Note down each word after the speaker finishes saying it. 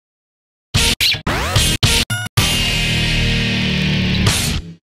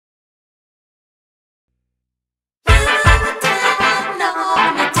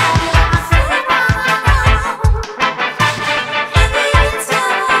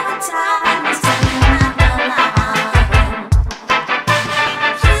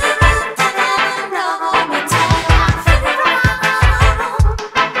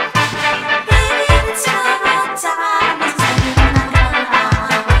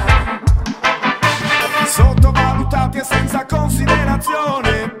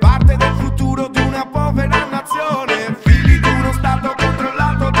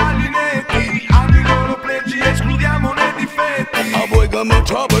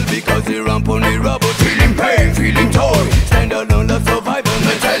trouble because he ramp on the rubble. Feeling pain, feeling toy. Stand alone, the survivor.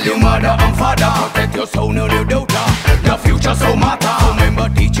 Me tell you mother and father, protect your soul, no your daughter. The future so matter. Remember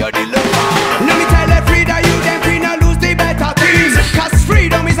teacher the lover. Now me tell every that you them free not lose the better things. Cause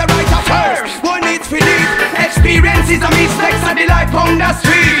freedom is a right of first. One needs for this. Experience is a mistakes of the life on the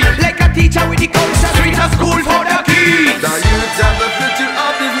street. Like a teacher with the culture, street a school for the kids.